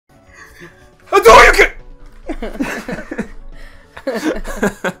I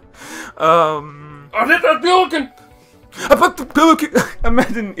did that joking. About the pelican.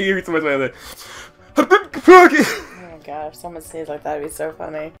 Imagine hearing so much like that. About the pelican. Oh my gosh, someone sneeze like that would be so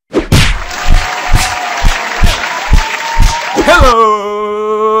funny.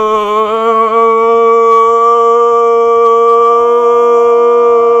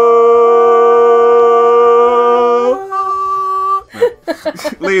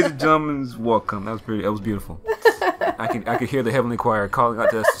 Ladies and gentlemen, welcome. That was beautiful. I could hear the heavenly choir calling out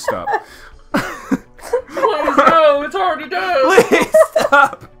to us to stop. Please no, it's already done. Please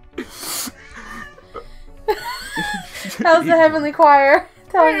stop. How's the heavenly choir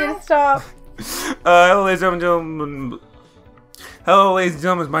telling you to stop? Hello, ladies and gentlemen. Hello, ladies and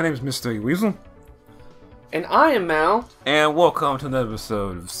gentlemen. My name is Mr. Weasel. And I am Mal. And welcome to another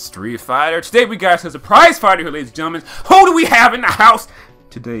episode of Street Fighter. Today we got a surprise fighter here, ladies and gentlemen. Who do we have in the house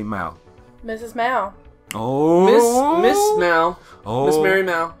today, Mal? Mrs. Mal. Oh, Miss Mal. Oh, Miss Mary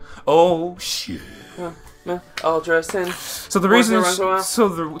Mal. Oh shit! All dressed in. So the reason, so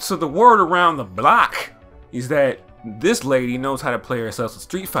the word around the block is that this lady knows how to play herself a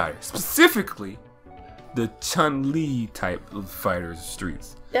Street Fighter, specifically the Chun Li type of fighters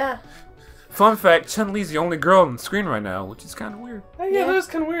streets. Yeah. Fun fact: Chun Li's the only girl on the screen right now, which is kind of weird. Oh, yeah, that is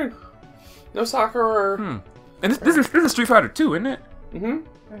kind of weird. No soccer or. And this is Street Fighter 2, isn't it?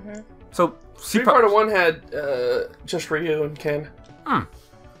 So Street Fighter 1 had just Ryu and Ken.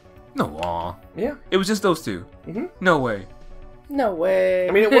 No, Yeah. it was just those two. No way. No way.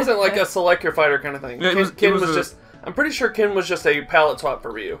 I mean, it wasn't like a select your fighter kind of thing. Yeah, Ken was just. I'm pretty sure Ken was just a palette swap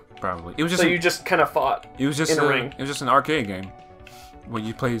for Ryu. Probably. It was just. So you just kind of fought. It was just in a ring. It was just an arcade game where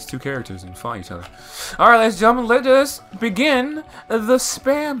you play as two characters and fight each other. All right, ladies and gentlemen, let us begin the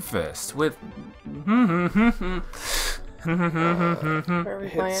spam fest with.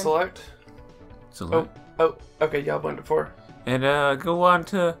 Hit select. Select. Oh, okay, y'all went before. And go on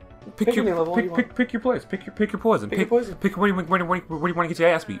to pick any level you want. pick your place. Pick your poison. Pick your poison. Pick where you want to get your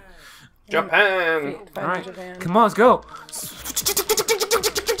ass beat. Japan. All right, Japan. come on, let's go.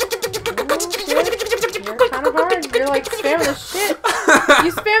 You're kind of hard. You're like spamming the shit.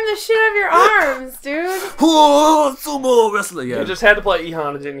 You spam the shit out of your arms, dude. Whoa, sumo wrestler. Yeah. You just had to play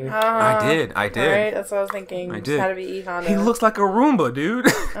E.Honda, didn't you? I did. Right, that's what I was thinking. I Just did. had to be E.Honda. He looks like a Roomba, dude.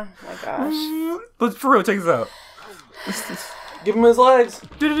 Oh my gosh. But for real, check this out. Give him his legs.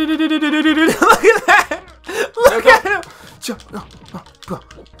 Look at that! Look at him! Jump, go,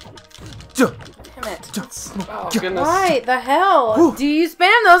 jump, Damn it. jump. Oh, goodness. Why the hell Whew. do you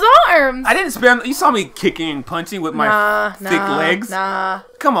spam those arms? I didn't spam. You saw me kicking and punching with my thick legs. Nah.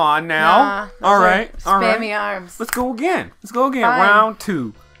 Come on now. All right, all right. Spammy arms. Let's go again. Fine. Round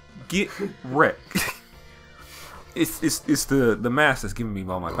 2. Get wrecked. it's the mask that's giving me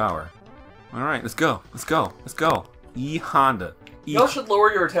all my power. All right, let's go. E.Honda. Y'all should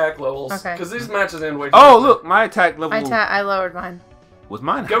lower your attack levels. Okay. Because these matches end way too Oh, quickly. look, my attack level I lowered mine. was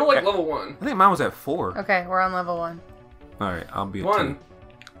mine. Go to like level 1. I think mine was at 4. Okay, we're on level 1. All right, I'll be at 1. 2.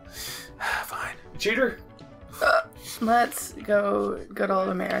 Fine. Cheater. Let's go good old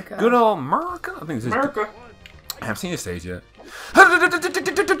America. Good old America. I think this is. America. I haven't seen this stage yet.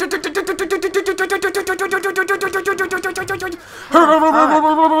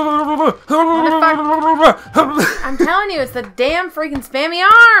 I'm telling you, it's the damn freaking spammy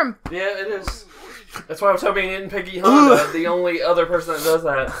arm. Yeah, it is. That's why I was hoping you didn't pick E.Honda, the only other person that does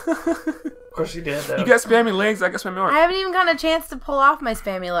that. Of course you did, though. You got spammy legs, I got spammy arms. I haven't even gotten a chance to pull off my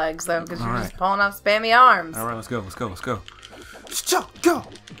spammy legs, though, because you're just pulling off spammy arms. All right, let's go. Jump, go.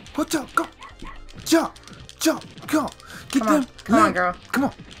 Jump, go. Get them. Come on, girl. Come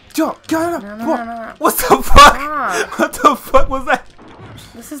on. Jump, go. No. What the fuck? Stop. What the fuck was that?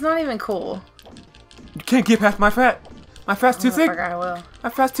 This is not even cool. You can't get past my fat. My fat's too thick. I will. My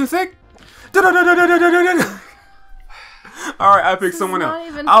fat's too thick. All right, I pick someone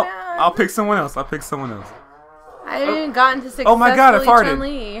else. I'll pick someone else. I haven't even gotten to successfully Oh my God, I farted. Chun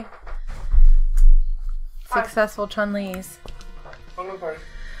Li. Successful Chun Li's. I'm party.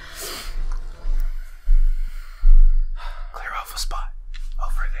 Clear off a spot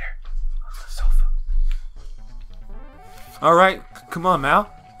over there on the sofa. All right, come on, Mal.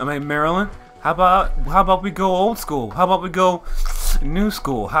 I mean, Marilyn. How about we go old school? How about we go new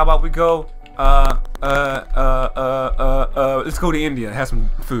school? How about we go let's go to India. Have some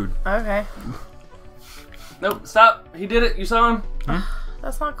food. Okay. Nope, stop. He did it. You saw him?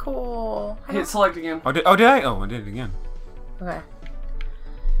 That's not cool. Hit select again. Oh, did I? Oh, I did it again. Okay.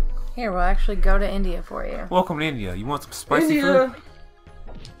 Here, we'll actually go to India for you. Welcome to India. You want some spicy India. food?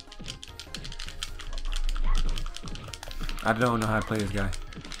 I don't know how to play this guy.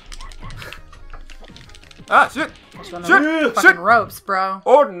 Ah, shit. Fucking ropes, bro.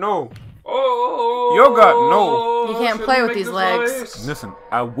 Oh, no. Oh, Yoga, no. You can't play with these legs. Listen,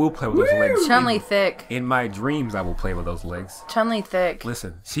 I will play with those legs. Chun Li thick. In my dreams, I will play with those legs. Chun Li thick.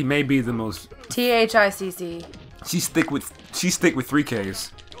 Listen, she may be the most... THICC. She's thick with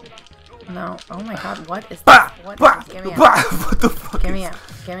 3Ks. No. Oh my god, what is Bah! that? Bah! Give me out. Bah! What the fuck Give me is... out.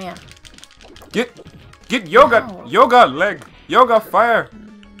 Give me out. Get yoga. No. Yoga leg. Yoga fire.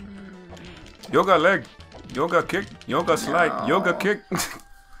 Yoga leg. Yoga kick. Yoga slide. No. Yoga kick.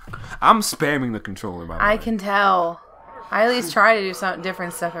 I'm spamming the controller, by the way. I can tell. I at least try to do some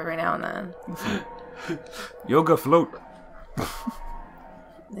different stuff every now and then. Yoga float.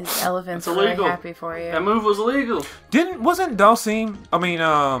 These elephants It's are really illegal. happy for you. That move was illegal. Wasn't Dalsim,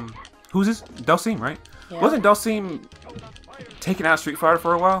 who's this? Dalsim, right? Yeah. Wasn't Dalsim taken out of Street Fighter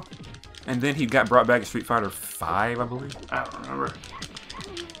for a while? And then he got brought back in Street Fighter 5, I believe. I don't remember.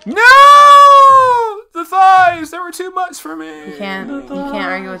 No! The thighs! They were too much for me. You can't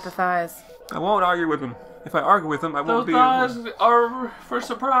argue with the thighs. I won't argue with him. If I argue with him, I won't Those be thighs able... are for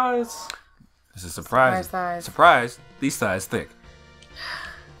surprise. This is surprise. Thighs. Surprise. These thighs thick.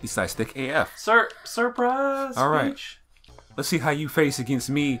 These thighs thick AF. Surprise. All right. Peach. Let's see how you face against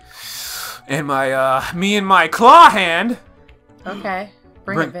me and my claw hand. Okay.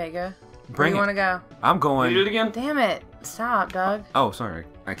 Bring it, Vega. Where do you want to go? I'm going. You do it again. Damn it. Stop, Doug. Oh, sorry.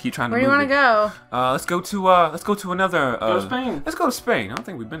 I keep trying to. Where do you want to go? Let's go to another. Go to Spain. Let's go to Spain. I don't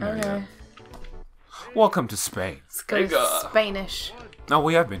think we've been there Okay. yet. Welcome to Spain. Let's go to Spanish. No,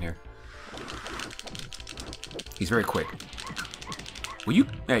 we have been here. He's very quick. Will you?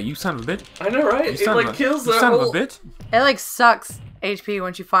 Hey, you son of a bitch! I know, right? It like kills the son whole... of a bitch. It like sucks HP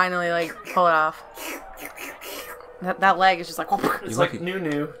once you finally like pull it off. That leg is just like. It's like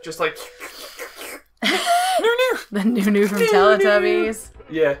new, just like. The new from Teletubbies.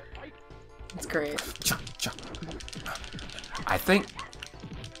 Yeah. It's great. I think.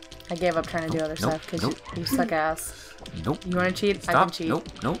 I gave up trying to do other stuff because you suck ass. Nope. You want to cheat? Stop. I can cheat.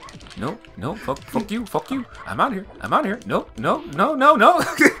 Nope. Fuck you. I'm out here. Nope. No. No.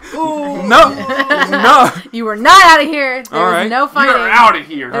 You were not out of here. There was no fighting. You're out of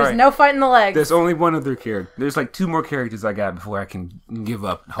here. There's no fight in the legs. There's only one other character. There's like 2 more characters I got before I can give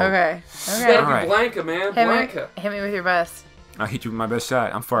up hope. Okay. You gotta Alright. be Blanca, man. Blanca. Hit me with your best. I'll hit you with my best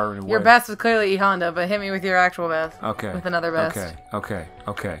shot. I'm firing away. Your best was clearly E.Honda, but hit me with your actual best. Okay. With another best. Okay.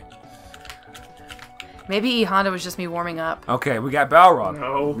 Maybe E.Honda was just me warming up. Okay, we got Balrog.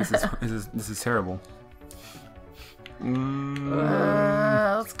 No. This is terrible.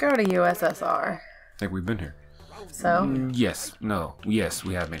 Let's go to USSR. I think we've been here. So? Yes. No. Yes,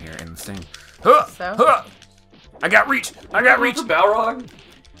 we have been here in the same. So? I got reach. The Balrog.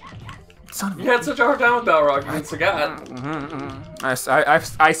 Son of a... You had such a hard time with Balrog. You forgot. I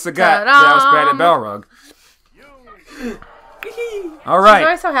forgot that I was bad at Balrog. All She's right.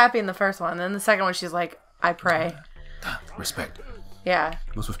 always so happy in the first one. Then the second one, she's like, I pray. Respect. Yeah.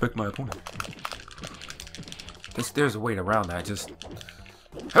 You must respect my opponent. There's a way around that. Just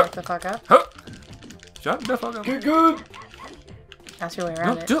Shut the fuck up. shut the fuck up. Get good. That's your way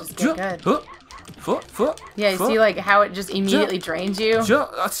around it. Just get good. Foot. Yeah, you see like how it just immediately drains you? Shit.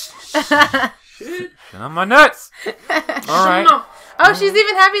 On my nuts. All right. Oh, she's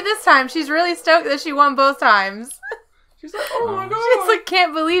even happy this time. She's really stoked that she won both times. She's like, oh my god. She's like,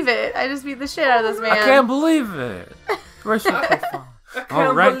 can't believe it. I just beat the shit out of this man. I can't believe it. Where's your profile? I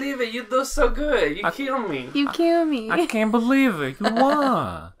can't believe it. You do so good. You kill me. You kill me. I can't believe it. You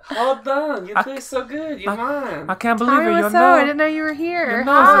won. Well done. You do so good. You won. I can't believe it. Hi, what's up? I didn't know you were here. Your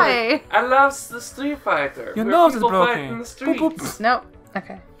nose Hi. I love the Street Fighter. Your where nose is people broken. fight in the streets. Nope.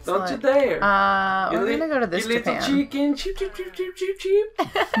 Okay. Don't you dare. We're gonna go to this you little Japan. chicken. Cheep, cheep, cheep, cheep, cheep, cheep.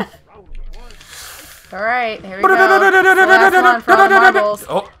 All right, here we go. Last one for all the marbles.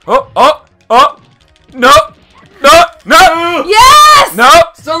 No. Yes! No.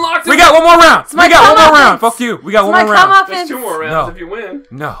 Still locked in. We got one more round. my comeuppance. Fuck you. We got It's one my more round. There's 2 more rounds No. if you win.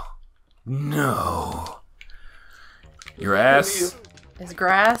 No. Your ass Is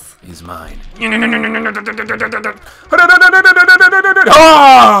grass? is mine.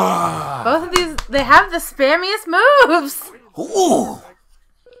 Ah! Both of these, they have the spammiest moves. Ooh.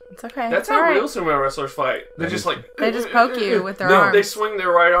 It's okay. That's it's how all real right. sumo wrestlers fight. They just like They just poke you with their No, arms. They swing their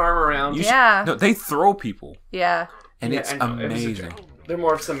right arm around. Yeah. No, they throw people, Yeah. and it's I know, it was a amazing. joke. They're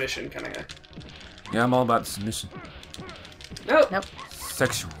more of submission kind of guy. Yeah, I'm all about submission. Nope. Nope.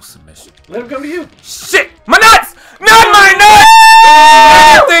 Sexual submission. Let him come to you. Shit! My nuts! Not my nuts!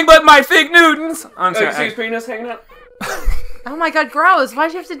 Anything but my fig Newtons. I'm Oh, you see sorry. his penis hanging out? Oh my god, gross.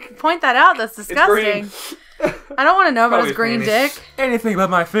 Why'd you have to point that out? That's disgusting. It's I don't want to know about his Probably green Spanish. dick. Anything but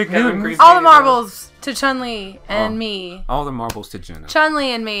my fake Yeah, news. green- All the marbles to Chun Li and Oh. me. All the marbles to Jenna. Chun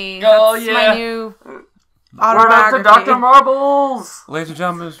Li and me. Oh, That's yeah. my new Word up to autobiography. Dr. Marbles! Ladies and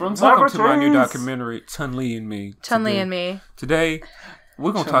gentlemen, From welcome to my new Cybertrains. documentary, Chun Li and Me. Chun Li Today- and me. Today,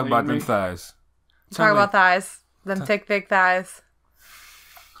 we're going to Chun talk Li about and them me. thighs. Talk about thighs. Them thick thighs.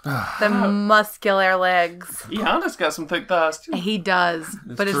 Them muscular legs. E.Honda's got some thick thighs, too. He does,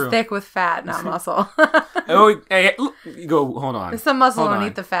 but true. it's thick with fat, not muscle. Oh, hey, look, you go, hold on. There's some muscle Hold on.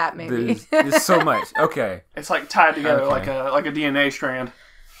 underneath the fat, maybe. There's so much. Okay. It's like tied together Okay. like a DNA strand.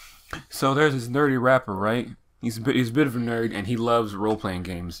 So there's this nerdy rapper, right? He's a bit of a nerd, and he loves role-playing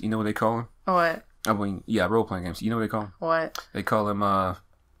games. You know what they call him? What? I mean, yeah, role-playing games. You know what they call him? What? They call him,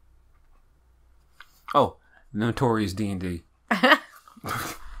 Notorious D&D.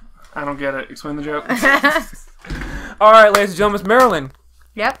 I don't get it. Explain the joke. All right, ladies and gentlemen, it's Marilyn.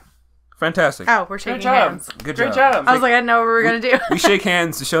 Yep. Fantastic. Oh, we're shaking Good job. hands. Good Great job. job. I was like, I didn't know what we were gonna do. We shake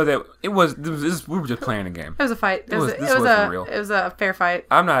hands to show that we were just playing a game. It was a fight. This wasn't real. It was a fair fight.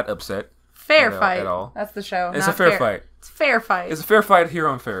 I'm not upset. Fair At fight. all. That's the show. It's not a fair fight. It's fair fight. It's a fair fight here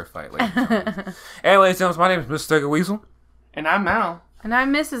on Fair Fight, ladies and gentlemen. And ladies and gentlemen, my name is Mr. Weasel, And I'm Mal. And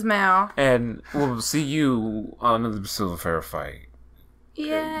I'm Mrs. Mao. and we'll see you on another episode of Fair Fight.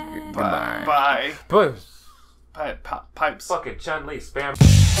 Yeah. Goodbye. Bye. Puss. Pipes. Fucking Chun Li spam.